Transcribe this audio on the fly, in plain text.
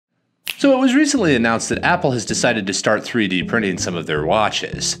So it was recently announced that Apple has decided to start 3D printing some of their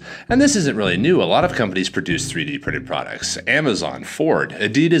watches. And this isn't really new. A lot of companies produce 3D printed products. Amazon, Ford,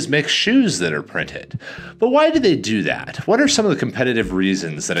 Adidas make shoes that are printed. But why do they do that? What are some of the competitive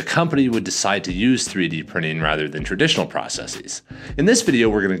reasons that a company would decide to use 3D printing rather than traditional processes? In this video,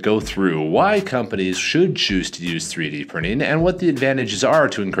 we're going to go through why companies should choose to use 3D printing and what the advantages are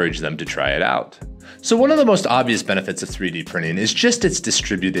to encourage them to try it out. So one of the most obvious benefits of 3D printing is just its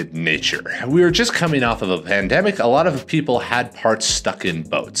distributed nature. We were just coming off of a pandemic. A lot of people had parts stuck in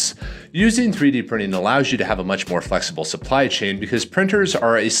boats. Using 3D printing allows you to have a much more flexible supply chain because printers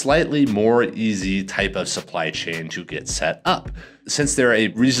are a slightly more easy type of supply chain to get set up. Since they're a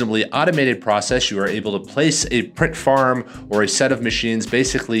reasonably automated process, you are able to place a print farm or a set of machines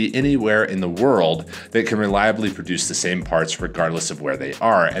basically anywhere in the world that can reliably produce the same parts regardless of where they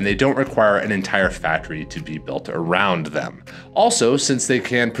are, and they don't require an entire factory to be built around them. Also, since they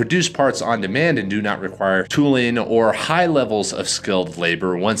can produce parts on demand and do not require tooling or high levels of skilled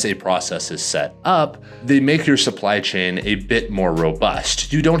labor once a process is set up, they make your supply chain a bit more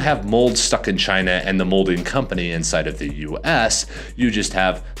robust. You don't have molds stuck in China and the molding company inside of the US. You just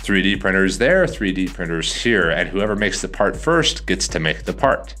have 3D printers there, 3D printers here, and whoever makes the part first gets to make the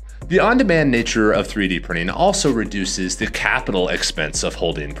part. The on-demand nature of 3D printing also reduces the capital expense of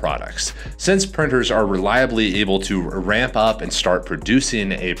holding products. Since printers are reliably able to ramp up and start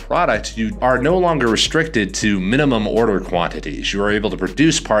producing a product, you are no longer restricted to minimum order quantities. You are able to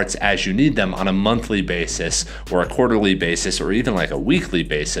produce parts as you need them on a monthly basis or a quarterly basis or even like a weekly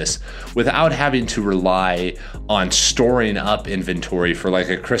basis without having to rely on storing up inventory for like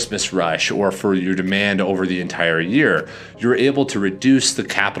a Christmas rush or for your demand over the entire year. You're able to reduce the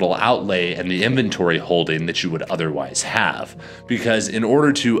capital outlay and the inventory holding that you would otherwise have. Because in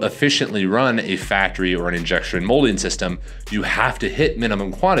order to efficiently run a factory or an injection molding system, you have to hit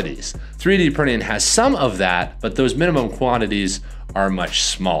minimum quantities. 3D printing has some of that, but those minimum quantities are much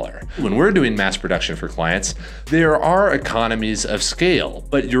smaller. When we're doing mass production for clients, there are economies of scale,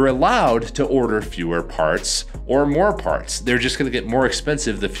 but you're allowed to order fewer parts or more parts. They're just gonna get more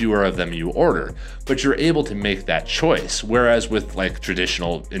expensive the fewer of them you order, but you're able to make that choice. Whereas with like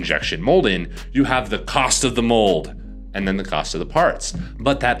traditional injection molding, you have the cost of the mold and then the cost of the parts.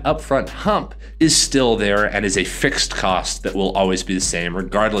 But that upfront hump is still there and is a fixed cost that will always be the same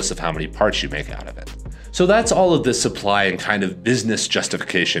regardless of how many parts you make out of it. So that's all of the supply and kind of business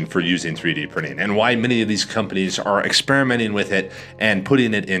justification for using 3D printing and why many of these companies are experimenting with it and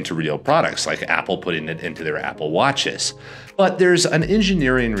putting it into real products, like Apple putting it into their Apple Watches. But there's an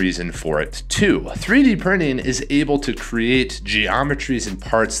engineering reason for it too. 3D printing is able to create geometries and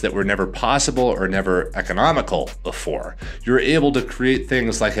parts that were never possible or never economical before. You're able to create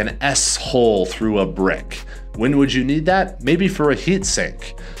things like an S hole through a brick. When would you need that? Maybe for a heat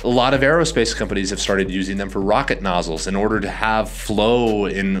sink. A lot of aerospace companies have started using them for rocket nozzles in order to have flow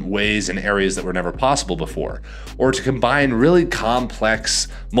in ways and areas that were never possible before, or to combine really complex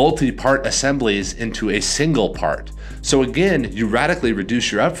multi-part assemblies into a single part. So again, you radically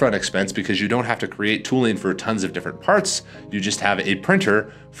reduce your upfront expense because you don't have to create tooling for tons of different parts. You just have a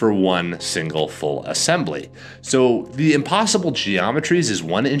printer for one single full assembly. So the impossible geometries is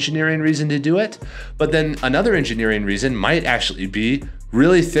one engineering reason to do it, but then another engineering reason might actually be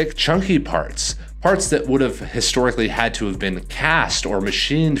really thick, chunky parts. Parts that would have historically had to have been cast or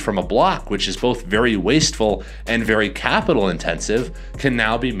machined from a block, which is both very wasteful and very capital intensive, can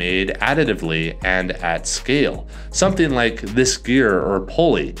now be made additively and at scale. Something like this gear or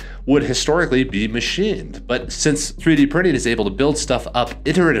pulley would historically be machined, but since 3D printing is able to build stuff up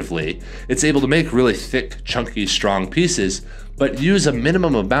iteratively, it's able to make really thick, chunky, strong pieces, but use a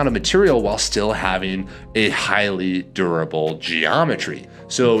minimum amount of material while still having a highly durable geometry.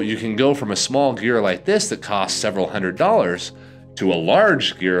 So you can go from a small gear like this that costs several $100s to a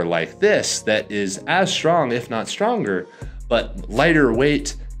large gear like this that is as strong, if not stronger, but lighter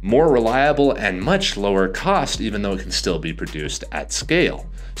weight, more reliable, and much lower cost, even though it can still be produced at scale.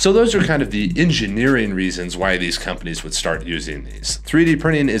 So those are kind of the engineering reasons why these companies would start using these. 3D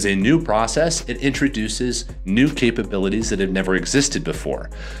printing is a new process. It introduces new capabilities that have never existed before.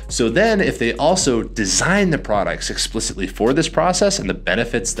 So then if they also design the products explicitly for this process and the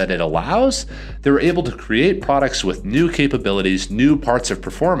benefits that it allows, they're able to create products with new capabilities, new parts of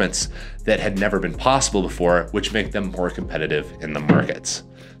performance that had never been possible before, which make them more competitive in the markets.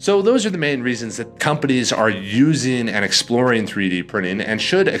 So those are the main reasons that companies are using and exploring 3D printing and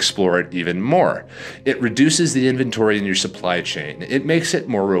should explore it even more. It reduces the inventory in your supply chain. It makes it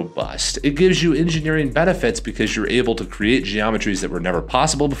more robust. It gives you engineering benefits because you're able to create geometries that were never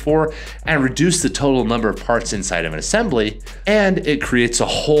possible before and reduce the total number of parts inside of an assembly. And it creates a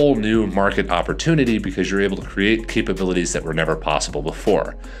whole new market opportunity because you're able to create capabilities that were never possible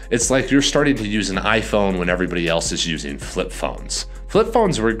before. It's like you're starting to use an iPhone when everybody else is using flip phones. Flip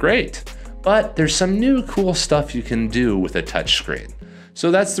phones were great, but there's some new cool stuff you can do with a touchscreen.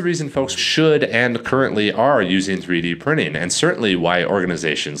 So that's the reason folks should and currently are using 3D printing, and certainly why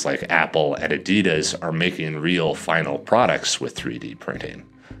organizations like Apple and Adidas are making real final products with 3D printing.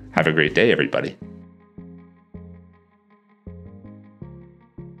 Have a great day, everybody.